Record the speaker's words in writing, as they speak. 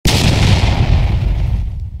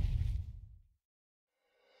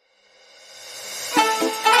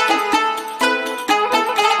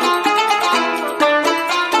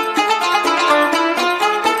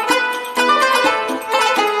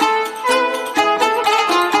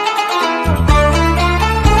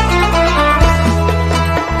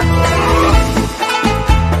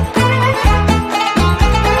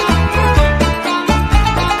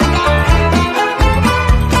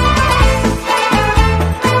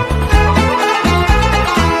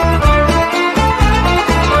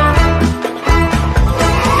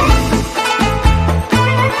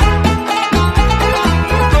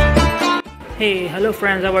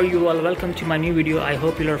friends, how are you all? Welcome to my new video. I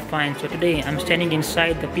hope you are fine. So today I'm standing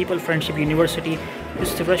inside the People Friendship University.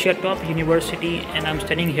 This is Russia top university and I'm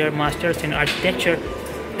studying here Masters in Architecture.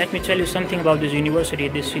 Let me tell you something about this university.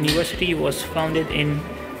 This university was founded in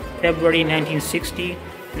February 1960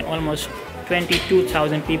 and almost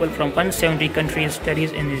 22,000 people from 170 countries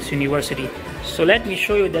studies in this university. So let me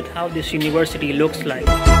show you that how this university looks like.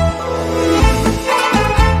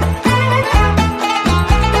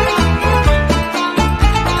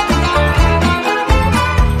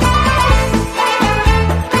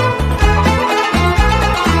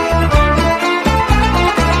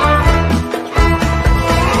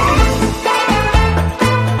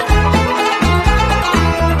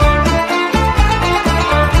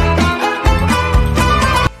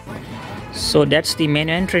 So that's the main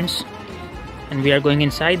entrance and we are going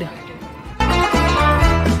inside.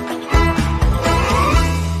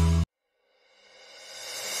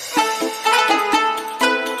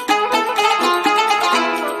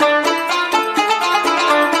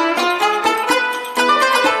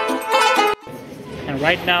 And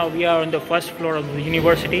right now we are on the first floor of the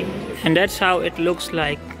university and that's how it looks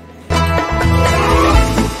like.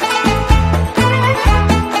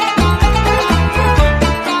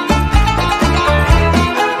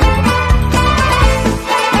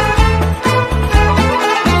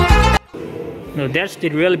 So that's the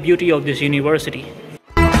real beauty of this university.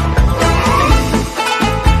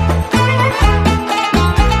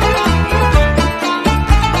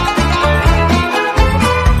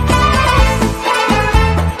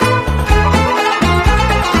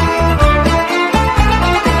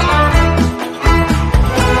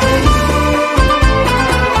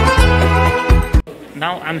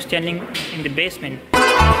 Now I'm standing in the basement.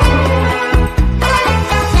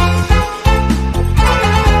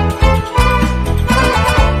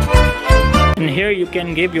 And here you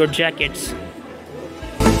can give your jackets.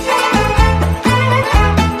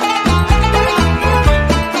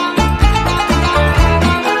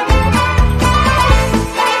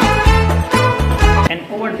 And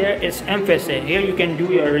over there is embassy. Here you can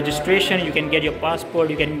do your registration, you can get your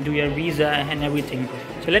passport, you can do your visa and everything.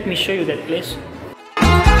 So let me show you that place.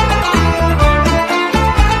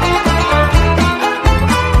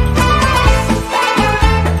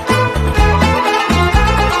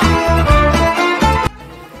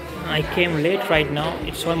 I came late right now.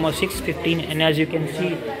 It's almost 6:15 and as you can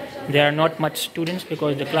see there are not much students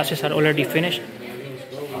because the classes are already finished.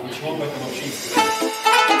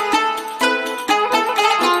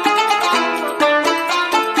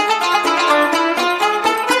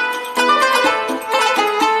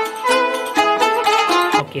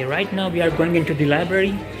 Okay, right now we are going into the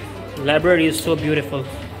library. The library is so beautiful.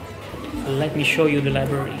 So let me show you the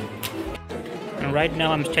library. And right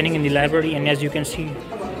now I'm standing in the library and as you can see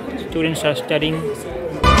students are studying.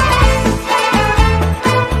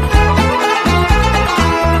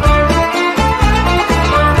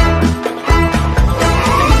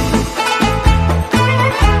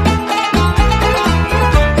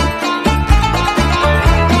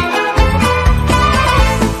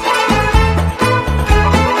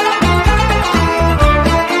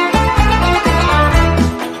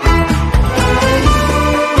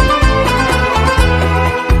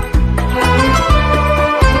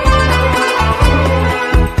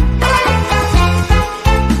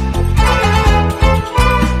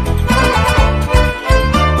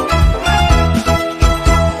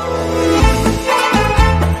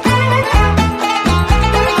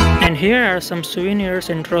 Here are some souvenirs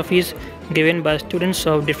and trophies given by students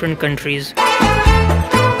of different countries.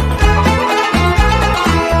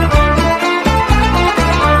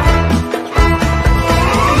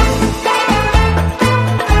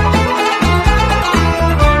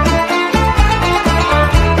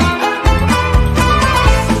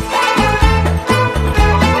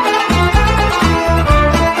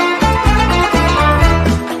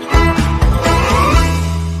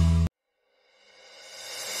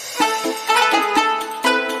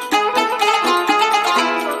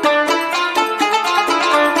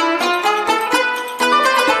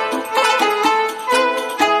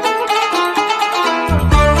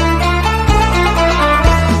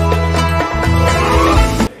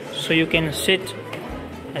 So you can sit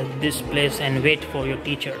at this place and wait for your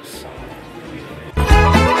teachers.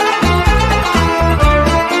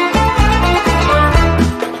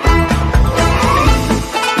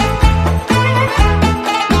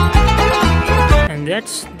 And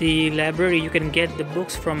that's the library. You can get the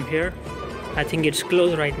books from here. I think it's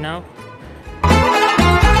closed right now.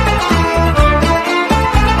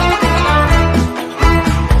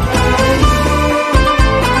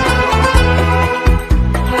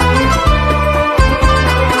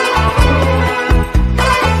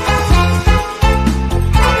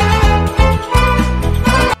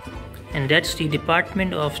 that's the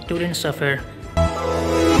Department of Students Affairs.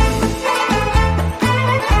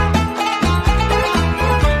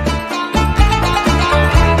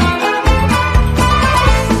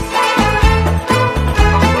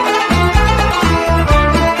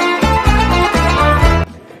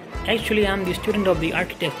 Actually, I'm the student of the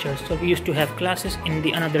architecture, so we used to have classes in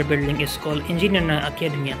the another building. It's called Engineering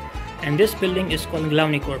Academia, and this building is called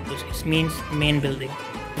Glavni Corpus. It means main building.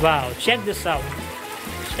 Wow, check this out.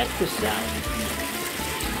 Check this out.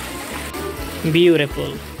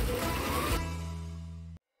 Beautiful.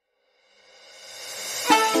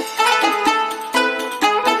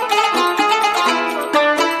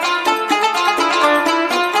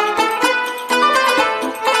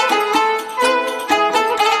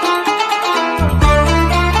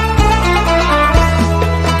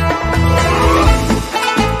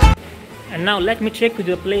 Now let me take you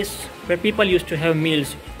to the place where people used to have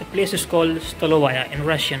meals. The place is called Stolovaya in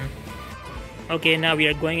Russian. Okay, now we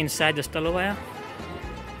are going inside the Stolovaya.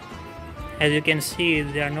 As you can see,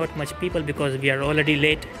 there are not much people because we are already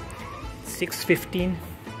late. 6:15,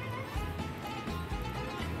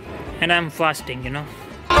 and I'm fasting, you know.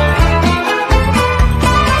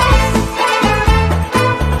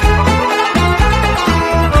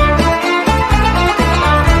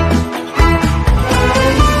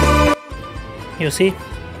 You see,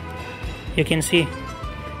 you can see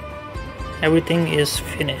everything is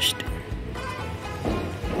finished.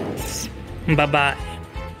 Bye bye.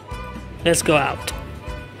 Let's go out.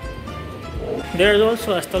 There is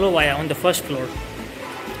also a Stolovaya on the first floor.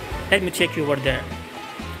 Let me take you over there.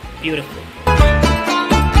 Beautiful.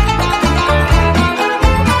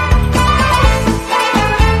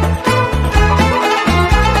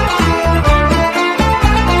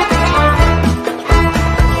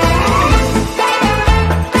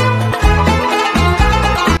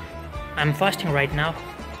 I'm fasting right now.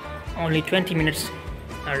 Only 20 minutes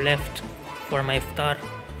are left for my iftar,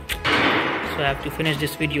 so I have to finish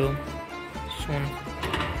this video soon.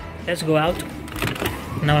 Let's go out.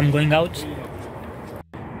 Now I'm going out.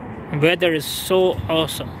 Weather is so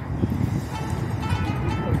awesome.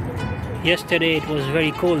 Yesterday it was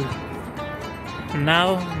very cold. Now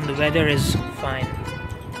the weather is fine.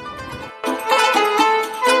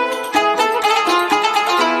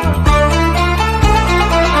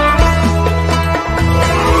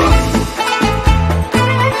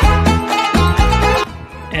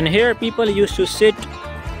 And here people used to sit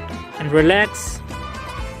and relax.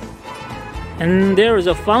 And there is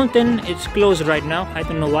a fountain. It's closed right now. I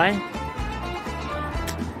don't know why.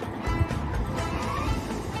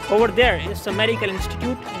 Over there is a medical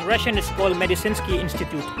institute. In Russian it's called Medicinsky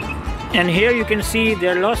Institute. And here you can see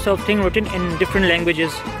there are lots of things written in different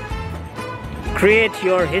languages. Create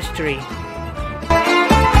your history.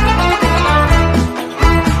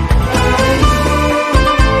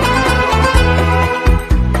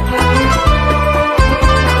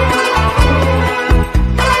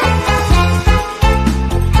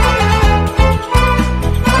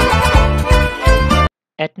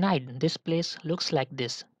 At night, this place looks like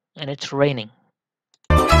this, and it's raining.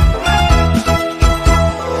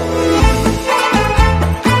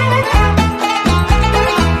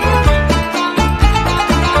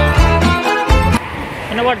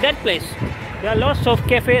 And about that place, there are lots of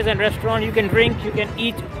cafes and restaurants. You can drink, you can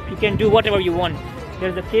eat, you can do whatever you want.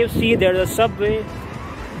 There's a KFC, there's a Subway,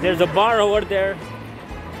 there's a bar over there.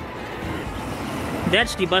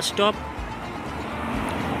 That's the bus stop.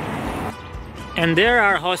 And there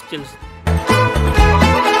are hostels.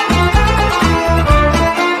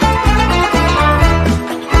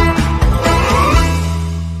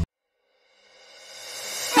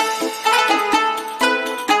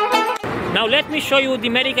 Now let me show you the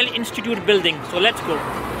Medical Institute building. So let's go.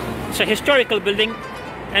 It's a historical building,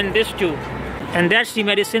 and this too. And that's the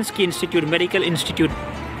Medicinsky Institute, Medical Institute.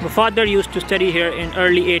 My father used to study here in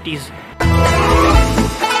early 80s.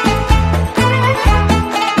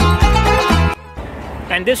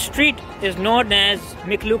 And this street is known as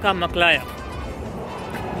Mikluka Maklaya.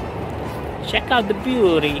 Check out the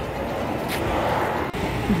beauty.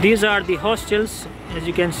 These are the hostels, as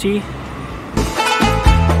you can see.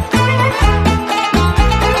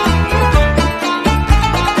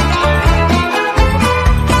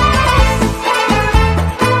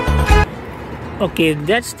 Okay,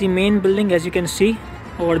 that's the main building, as you can see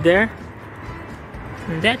over there.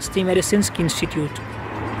 And that's the Medicinsky Institute.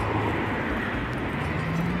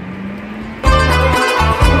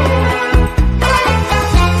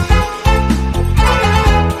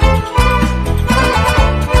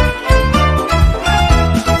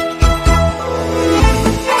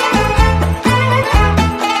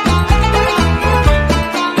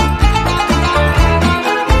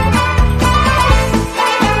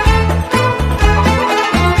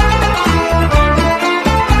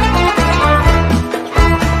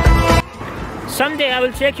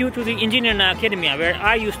 take you to the engineering academia where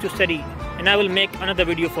I used to study, and I will make another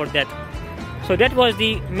video for that. So that was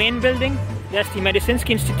the main building, that's the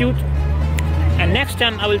Medicinsky Institute, and next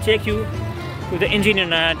time I will take you to the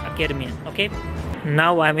engineering academia. Okay,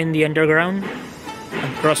 now I'm in the underground.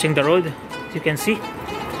 I'm crossing the road, as you can see.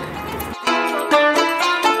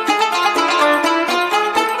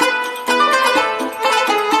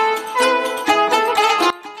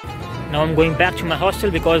 Now I'm going back to my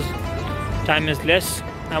hostel because time is less.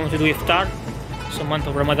 I want to do iftar. It's a month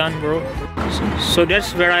of Ramadan, bro. So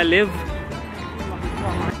that's where I live.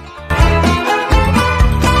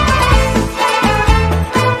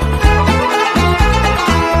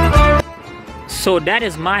 So that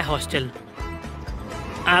is my hostel.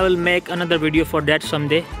 I will make another video for that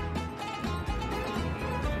someday.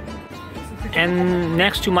 And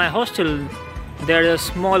next to my hostel there is a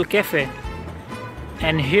small cafe,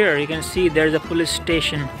 and here you can see there's a police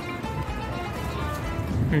station.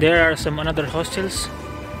 There are some another hostels.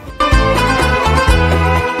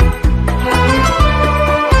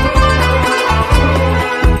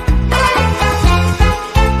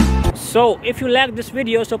 So if you like this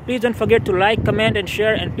video, so please don't forget to like, comment and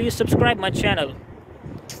share, and please subscribe my channel.